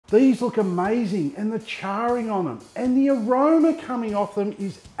These look amazing, and the charring on them and the aroma coming off them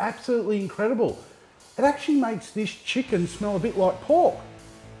is absolutely incredible. It actually makes this chicken smell a bit like pork.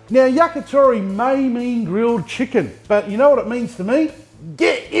 Now, yakitori may mean grilled chicken, but you know what it means to me?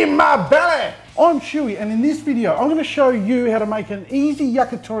 Get in my belly! I'm Schuey, and in this video, I'm going to show you how to make an easy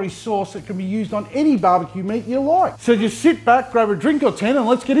yakitori sauce that can be used on any barbecue meat you like. So just sit back, grab a drink or 10, and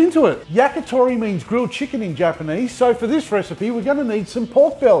let's get into it. Yakitori means grilled chicken in Japanese, so for this recipe, we're going to need some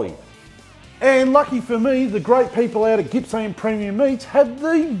pork belly. And lucky for me, the great people out at Cuisine Premium Meats have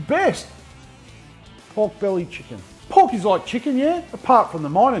the best pork belly chicken. Pork is like chicken, yeah? Apart from the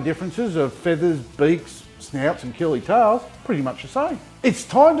minor differences of feathers, beaks, snouts and curly tails, pretty much the same. It's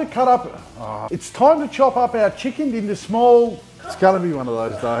time to chop up our chicken into small, it's gonna be one of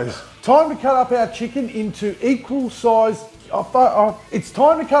those days. Time to cut up our chicken into equal size, it's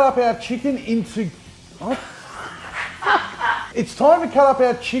time to cut up our chicken into, it's time to cut up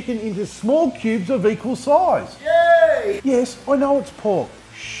our chicken into small cubes of equal size. Yay! Yes, I know it's pork.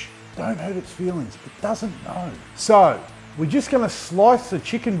 Shh, don't hurt its feelings, it doesn't know. So, we're just gonna slice the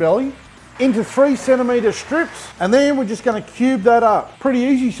chicken belly into 3cm strips, and then we're just going to cube that up. Pretty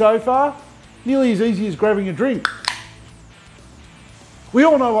easy so far, nearly as easy as grabbing a drink. We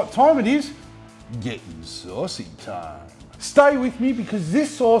all know what time it is, getting saucy time. Stay with me because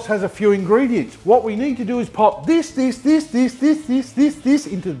this sauce has a few ingredients. What we need to do is pop this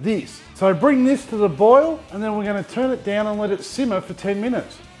into this. So bring this to the boil, and then we're going to turn it down and let it simmer for 10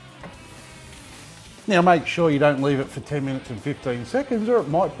 minutes. Now make sure you don't leave it for 10 minutes and 15 seconds or it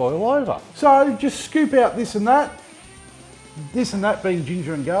might boil over. So just scoop out this and that being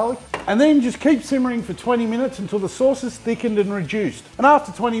ginger and garlic, and then just keep simmering for 20 minutes until the sauce is thickened and reduced. And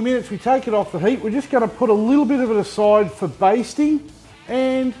after 20 minutes we take it off the heat. We're just going to put a little bit of it aside for basting,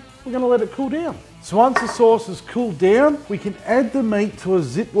 and we're going to let it cool down. So once the sauce has cooled down, we can add the meat to a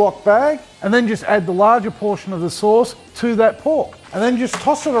Ziploc bag and then just add the larger portion of the sauce to that pork. And then just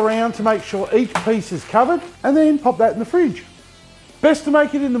toss it around to make sure each piece is covered, and then pop that in the fridge. Best to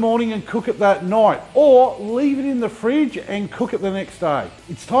make it in the morning and cook it that night, or leave it in the fridge and cook it the next day.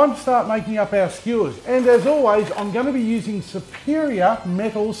 It's time to start making up our skewers, and as always, I'm going to be using superior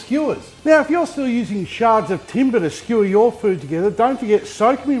metal skewers. Now, if you're still using shards of timber to skewer your food together, don't forget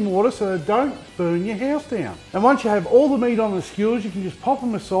soak them in water so they don't burn your house down. And once you have all the meat on the skewers, you can just pop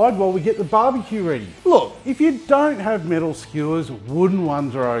them aside while we get the barbecue ready. Look, if you don't have metal skewers, wooden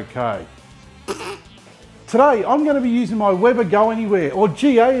ones are okay. Today, I'm going to be using my Weber Go Anywhere, or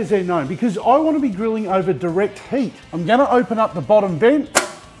GA as they're known, because I want to be grilling over direct heat. I'm going to open up the bottom vent.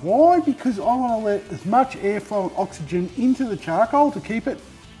 Why? Because I want to let as much airflow and oxygen into the charcoal to keep it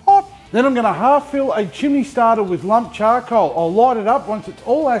hot. Then I'm going to half fill a chimney starter with lumped charcoal. I'll light it up. Once it's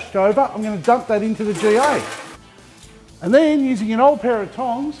all ashed over, I'm going to dump that into the GA. And then, using an old pair of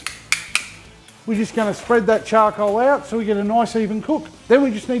tongs, we're just going to spread that charcoal out so we get a nice even cook. Then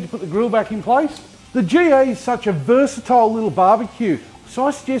we just need to put the grill back in place. The GA is such a versatile little barbecue, so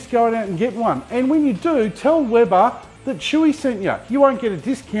I suggest going out and get one. And when you do, tell Weber that Schuey sent you. You won't get a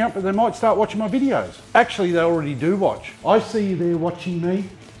discount, but they might start watching my videos. Actually, they already do watch. I see you there watching me,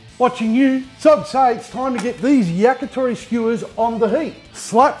 watching you. So I'd say it's time to get these yakitori skewers on the heat.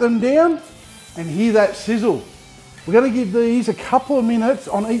 Slap them down and hear that sizzle. We're going to give these a couple of minutes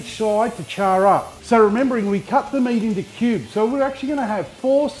on each side to char up. So remembering, we cut the meat into cubes, so we're actually going to have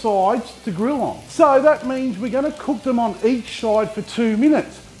 4 sides to grill on. So that means we're going to cook them on each side for 2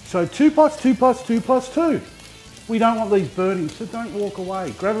 minutes. So 2 plus 2 plus 2 plus 2. We don't want these burning, so don't walk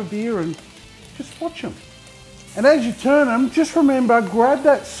away. Grab a beer and just watch them. And as you turn them, just remember, grab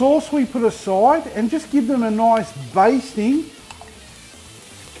that sauce we put aside and just give them a nice basting.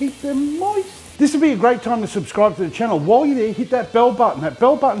 Keep them moist. This would be a great time to subscribe to the channel. While you're there, hit that bell button. That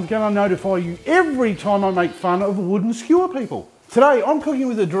bell button's going to notify you every time I make fun of wooden skewer people. Today, I'm cooking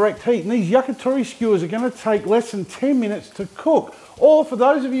with a direct heat, and these yakitori skewers are going to take less than 10 minutes to cook. Or for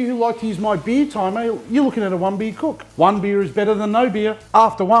those of you who like to use my beer timer, you're looking at a 1 beer cook. 1 beer is better than no beer.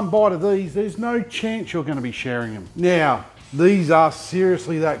 After 1 bite of these, there's no chance you're going to be sharing them. Now, these are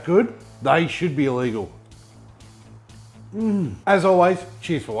seriously that good. They should be illegal. As always,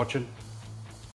 cheers for watching.